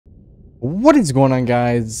What is going on,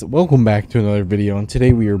 guys? Welcome back to another video, and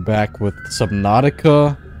today we are back with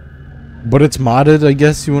Subnautica, but it's modded, I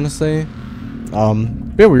guess you want to say.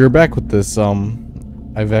 Yeah, we are back with this.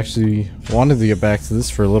 I've actually wanted to get back to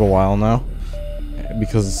this for a little while now,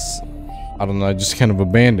 because I don't know, I just kind of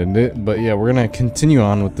abandoned it. But yeah, we're gonna continue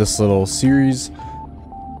on with this little series,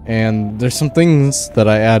 and there's some things that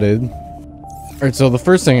I added. Alright, so the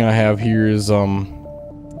first thing I have here is a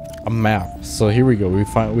map. So here we go.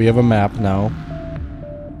 We have a map now.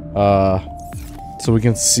 So we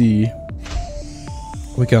can see,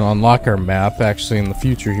 we can unlock our map actually in the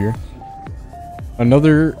future here.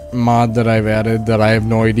 Another mod that I've added that I have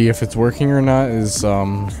no idea if it's working or not is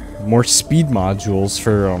more speed modules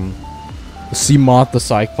for the sea moth, the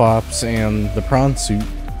cyclops, and the prawn suit.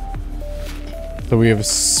 So we have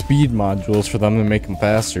speed modules for them to make them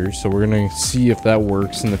faster. So we're gonna see if that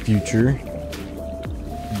works in the future.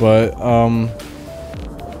 But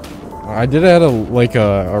I did add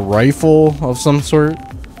a rifle of some sort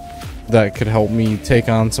that could help me take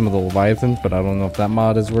on some of the leviathans, but I don't know if that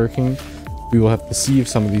mod is working. We will have to see if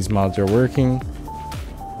some of these mods are working.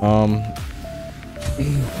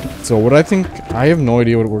 So what I think, I have no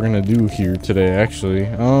idea what we're gonna do here today actually.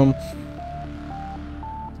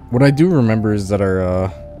 What I do remember is that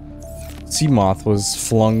our sea moth was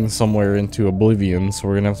flung somewhere into oblivion, so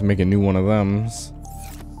we're gonna have to make a new one of them.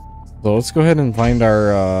 So let's go ahead and find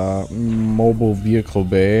our mobile vehicle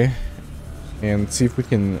bay and see if we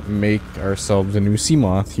can make ourselves a new sea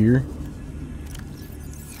moth here.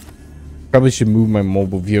 Probably should move my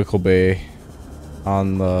mobile vehicle bay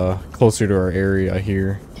on the closer to our area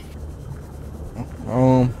here.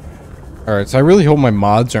 Alright, so I really hope my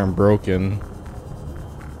mods aren't broken.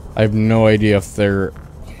 I have no idea if they're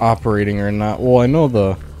operating or not. Well, I know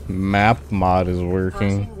the map mod is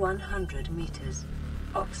working. 100 meters.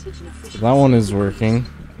 So that one is working.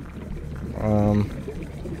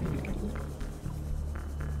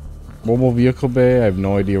 Mobile vehicle bay, I have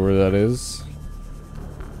no idea where that is.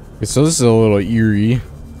 Okay, so this is a little eerie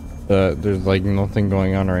that there's like nothing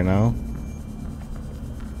going on right now.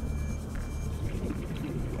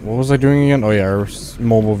 What was I doing again? Oh yeah, our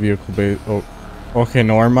mobile vehicle bay. Oh, okay,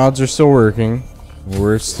 no, our mods are still working.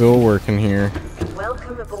 We're still working here.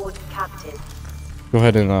 Welcome aboard, Captain. Go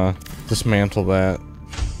ahead and dismantle that.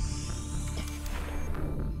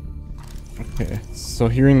 Okay, so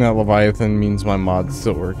hearing that Leviathan means my mod's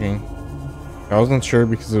still working. I wasn't sure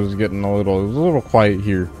because it was getting a little quiet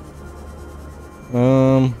here.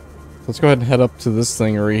 Let's go ahead and head up to this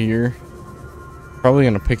thing right here. Probably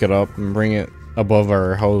gonna pick it up and bring it above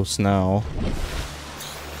our house now.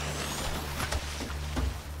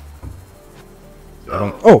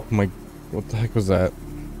 Oh my, what the heck was that?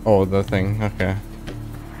 Oh, the thing, okay.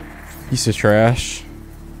 Piece of trash.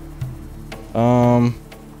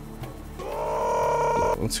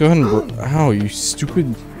 Let's go ahead and ow, you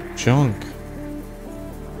stupid junk.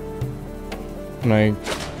 Can I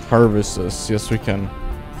harvest this? Yes, we can.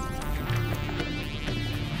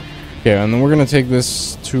 Okay, and then we're gonna take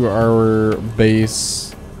this to our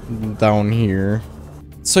base down here.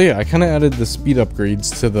 So yeah, I kind of added the speed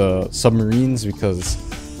upgrades to the submarines because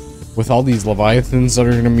with all these leviathans that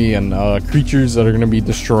are gonna be and creatures that are gonna be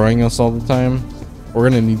destroying us all the time, we're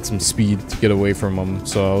gonna need some speed to get away from them.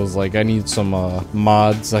 So I was like, I need some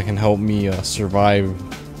mods that can help me survive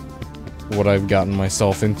what I've gotten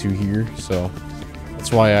myself into here. So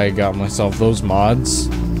that's why I got myself those mods.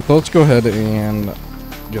 So let's go ahead and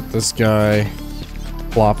get this guy,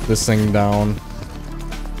 plop this thing down.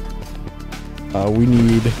 We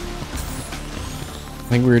need, I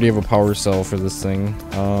think we already have a power cell for this thing.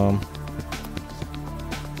 I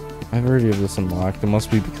already have this unlocked. It must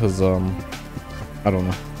be because I don't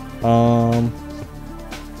know.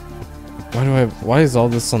 Why is all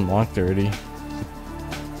this unlocked already?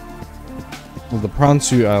 Well, the prawn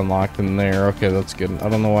suit I unlocked in there. Okay, that's good. I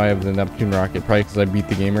don't know why I have the Neptune rocket. Probably because I beat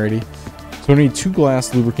the game already. So we need 2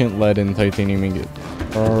 glass, lubricant, lead, and titanium ingot.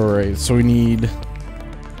 Alright, so we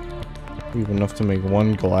have enough to make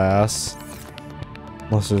 1 glass.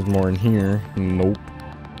 Unless there's more in here. Nope.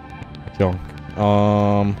 Junk.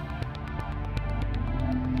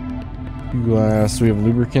 2 glass. We have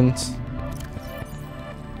lubricant.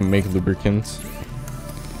 Make lubricant.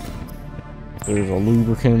 There's a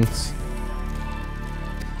lubricant.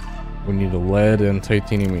 We need a lead and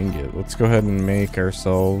titanium ingot. Let's go ahead and make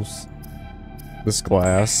ourselves this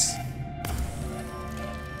glass.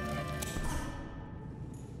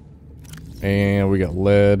 And we got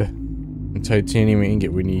lead and titanium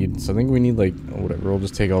ingot we need. So I think we need like, whatever, we'll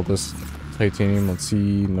just take all this titanium. Let's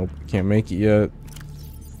see. Nope, can't make it yet.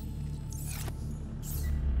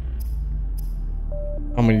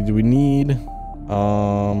 How many do we need? 10,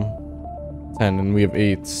 and we have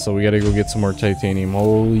 8, so we gotta go get some more titanium.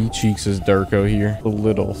 Holy cheeks, is dark out here. A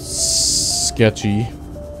little sketchy.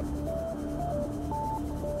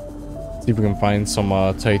 See if we can find some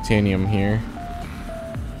titanium here.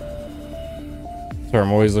 Sorry,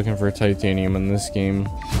 I'm always looking for titanium in this game.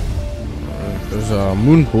 There's a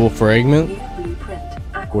moon pool fragment.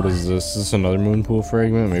 What is this? Is this another moon pool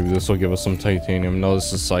fragment? Maybe this will give us some titanium. No,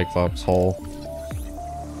 this is Cyclops Hull.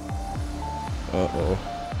 Uh-oh.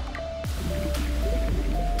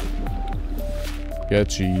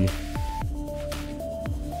 Sketchy.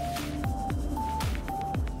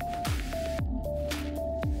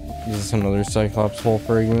 Is this another Cyclops Hull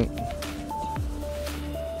fragment?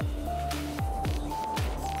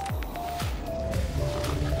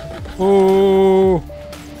 Oh!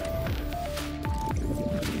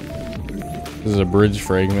 This is a bridge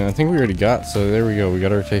fragment. I think we already got, so there we go. We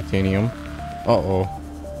got our titanium. Uh-oh.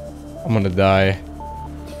 I'm gonna die.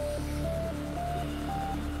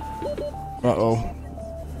 Uh-oh.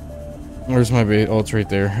 Where's my bait? Oh, it's right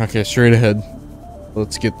there. Okay, straight ahead.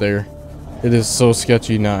 Let's get there. It is so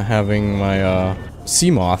sketchy not having my sea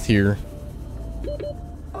moth here.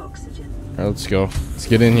 Alright, let's go. Let's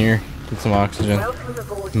get in here. Get some oxygen.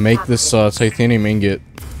 Make this titanium ingot.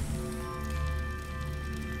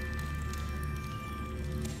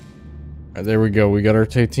 Alright, there we go. We got our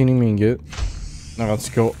titanium ingot. Now let's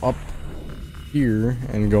go up here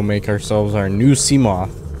and go make ourselves our new sea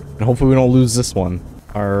moth. And hopefully we don't lose this one.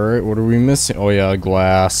 Alright, what are we missing? Oh yeah,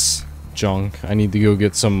 glass. Junk. I need to go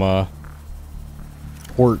get some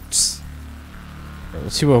quartz.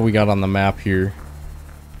 Let's see what we got on the map here.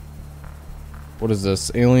 What is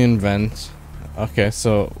this? Alien vent. Okay,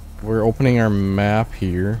 so we're opening our map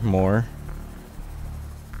here more.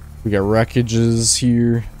 We got wreckages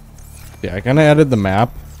here. Yeah, I kind of added the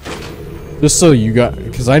map just so you got,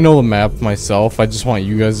 because I know the map myself. I just want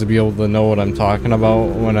you guys to be able to know what I'm talking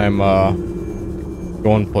about when I'm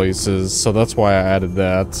going places. So that's why I added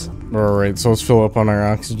that. Alright, so let's fill up on our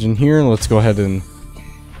oxygen here, and let's go ahead and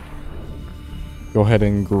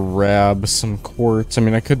grab some quartz. I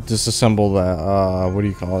mean, I could disassemble that, what do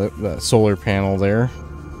you call it? That solar panel there.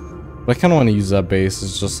 But I kind of want to use that base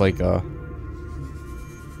as just like a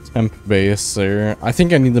temp base there. I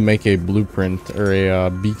think I need to make a blueprint or a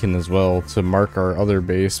beacon as well to mark our other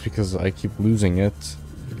base because I keep losing it.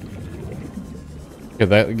 Okay,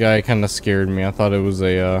 that guy kind of scared me. I thought it was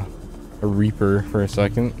a reaper for a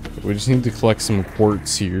second. We just need to collect some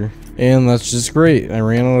quartz here. And that's just great. I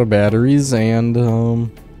ran out of batteries and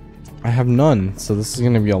I have none. So this is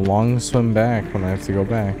going to be a long swim back when I have to go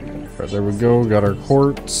back. Right, there we go. Got our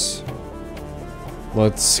quartz.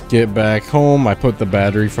 Let's get back home. I put the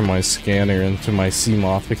battery from my scanner into my sea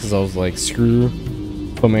moth because I was like, screw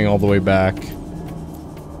swimming all the way back.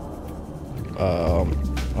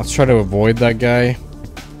 Let's try to avoid that guy.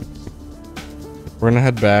 We're gonna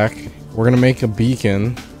head back. We're gonna make a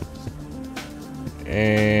beacon.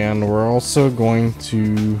 And we're also going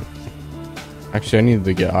to... Actually, I need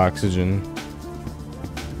to get oxygen.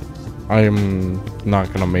 I am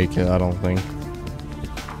not gonna make it, I don't think.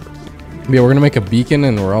 Yeah, we're gonna make a beacon,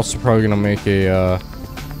 and we're also probably gonna make a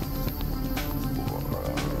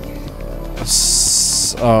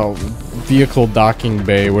vehicle docking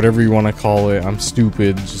bay, whatever you want to call it. I'm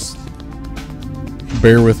stupid, just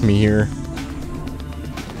bear with me here.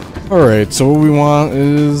 Alright, so what we want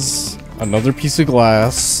is another piece of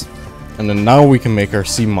glass, and then now we can make our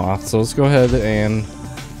sea moth. So let's go ahead and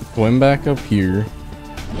swim back up here,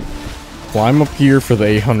 climb up here for the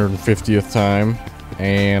 850th time,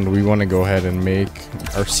 and we want to go ahead and make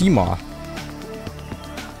our sea moth.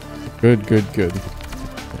 Good, good, good.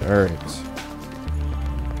 Alright.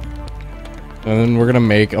 And then we're gonna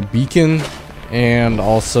make a beacon and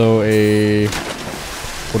also a...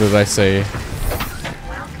 What did I say?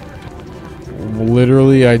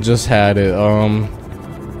 Literally, I just had it.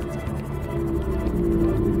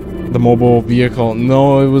 The mobile vehicle.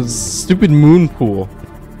 No, it was stupid moon pool.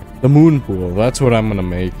 The moon pool. That's what I'm gonna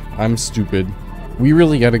make. I'm stupid. We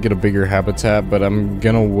really gotta get a bigger habitat, but I'm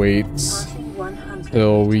gonna wait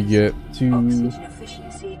till we get to...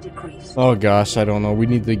 Oh gosh, I don't know. We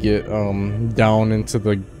need to get down into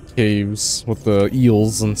the caves with the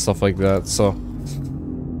eels and stuff like that, so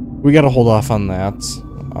we gotta hold off on that.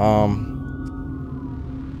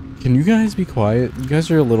 Can you guys be quiet? You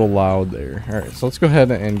guys are a little loud there. Alright, so let's go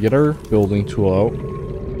ahead and get our building tool out.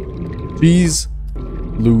 Jeez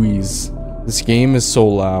Louise. This game is so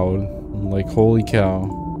loud. Like, holy cow.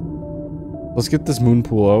 Let's get this moon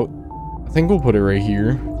pool out. I think we'll put it right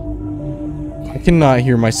here. I cannot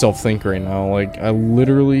hear myself think right now. Like, I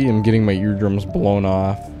literally am getting my eardrums blown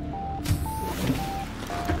off.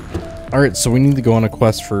 Alright, so we need to go on a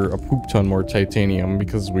quest for a poop ton more titanium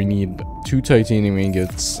because we need 2 titanium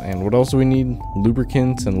ingots. And what else do we need?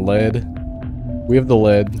 Lubricant and lead. We have the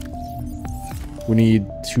lead. We need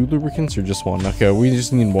 2 lubricants or just 1? Okay, we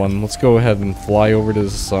just need 1. Let's go ahead and fly over to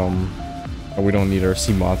this, oh, we don't need our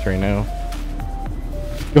sea moth right now.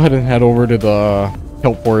 Go ahead and head over to the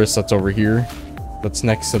kelp forest that's over here. That's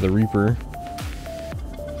next to the Reaper.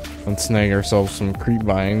 And snag ourselves some creep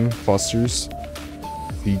vine clusters.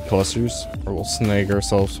 Seed clusters. Or we'll snag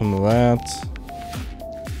ourselves some of that.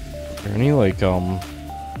 Are there any, like,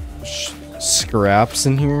 scraps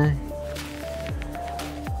in here?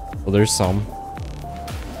 Well, there's some.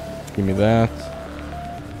 Give me that.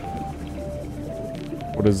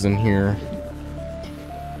 What is in here?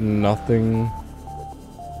 Nothing.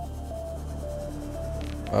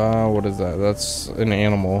 What is that? That's an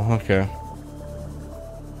animal. Okay.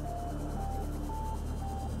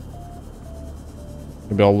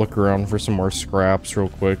 Maybe I'll look around for some more scraps real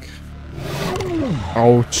quick.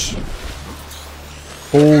 Ouch.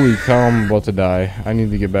 Holy cow, I'm about to die. I need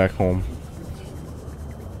to get back home.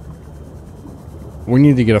 We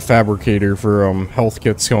need to get a fabricator for health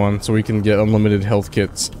kits going so we can get unlimited health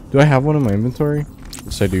kits. Do I have one in my inventory?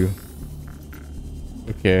 Yes, I do.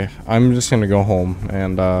 Okay, I'm just gonna go home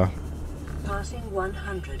and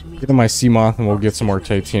get in my sea moth and we'll get some more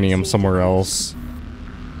titanium somewhere else.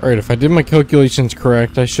 Alright, if I did my calculations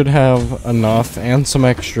correct, I should have enough and some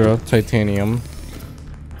extra titanium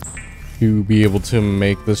to be able to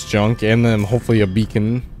make this junk and then hopefully a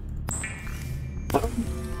beacon.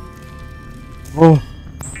 Oh.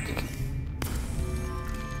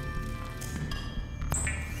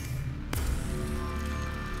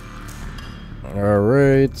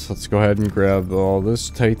 Alright, let's go ahead and grab all this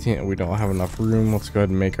titanium. We don't have enough room. Let's go ahead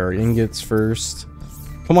and make our ingots first.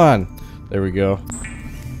 Come on. There we go.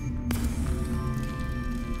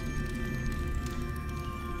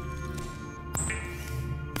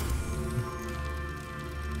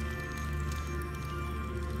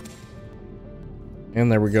 And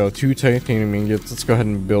there we go, 2 titanium ingots. Let's go ahead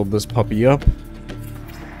and build this puppy up.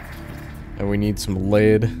 And we need some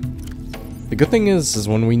lead. The good thing is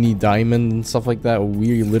when we need diamond and stuff like that,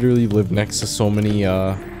 we literally live next to so many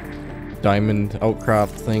diamond outcrop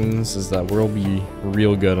things, is that we'll be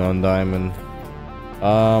real good on diamond.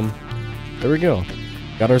 There we go.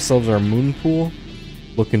 Got ourselves our moon pool.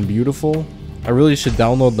 Looking beautiful. I really should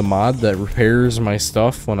download the mod that repairs my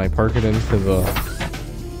stuff when I park it into the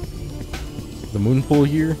moon pool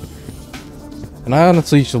here. And I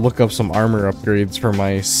honestly should look up some armor upgrades for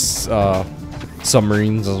my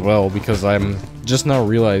submarines as well, because I'm just now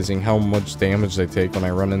realizing how much damage they take when I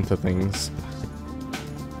run into things.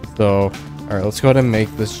 So, alright, let's go ahead and make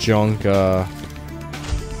this junk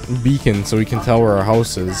beacon so we can tell where our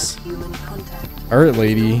house is. Alright,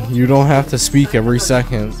 lady, you don't have to speak every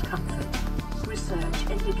second.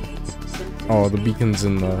 Oh, the beacon's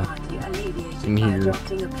in here.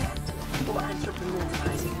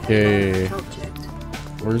 Okay,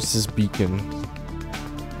 where's this beacon?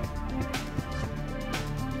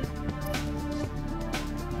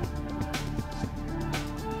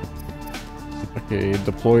 Okay,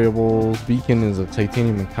 deployable beacon is a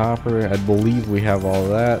titanium and copper. I believe we have all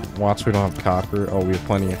that. Watch, we don't have copper. Oh, we have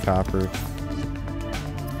plenty of copper.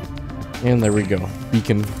 And there we go.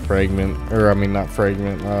 Beacon fragment, or I mean not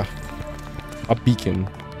fragment, a beacon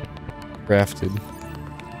crafted.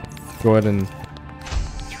 Go ahead and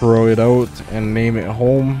throw it out and name it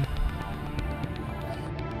home.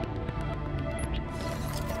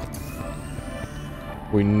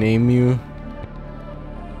 We name you.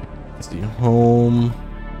 Let's see, home.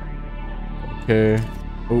 Okay.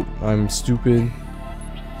 Oh, I'm stupid.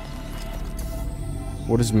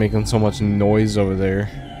 What is making so much noise over there?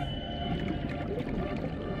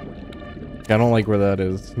 I don't like where that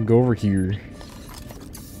is. Go over here.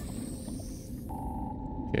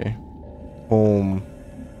 Okay. Home.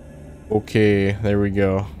 Okay, there we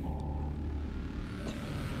go.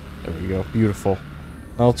 There we go. Beautiful.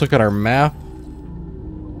 Now let's look at our map.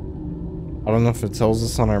 I don't know if it tells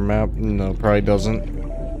us on our map. No, probably doesn't.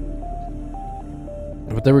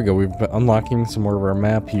 But there we go. We've been unlocking some more of our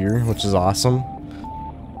map here, which is awesome.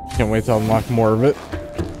 Can't wait to unlock more of it.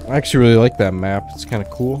 I actually really like that map. It's kind of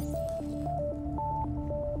cool.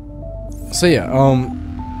 So yeah,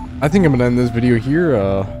 I think I'm gonna end this video here.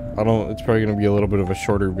 It's probably gonna be a little bit of a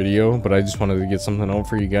shorter video, but I just wanted to get something out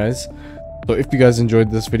for you guys. So if you guys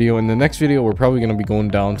enjoyed this video, in the next video we're probably gonna be going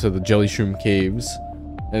down to the jelly shroom caves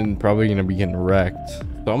and probably gonna be getting wrecked.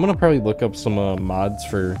 So I'm gonna probably look up some mods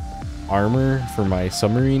for armor for my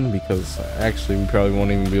submarine, because actually we probably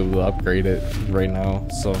won't even be able to upgrade it right now.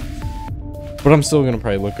 So, but I'm still gonna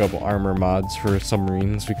probably look up armor mods for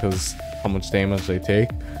submarines because how much damage they take.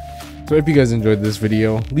 So if you guys enjoyed this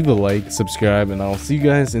video, leave a like, subscribe, and I'll see you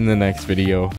guys in the next video.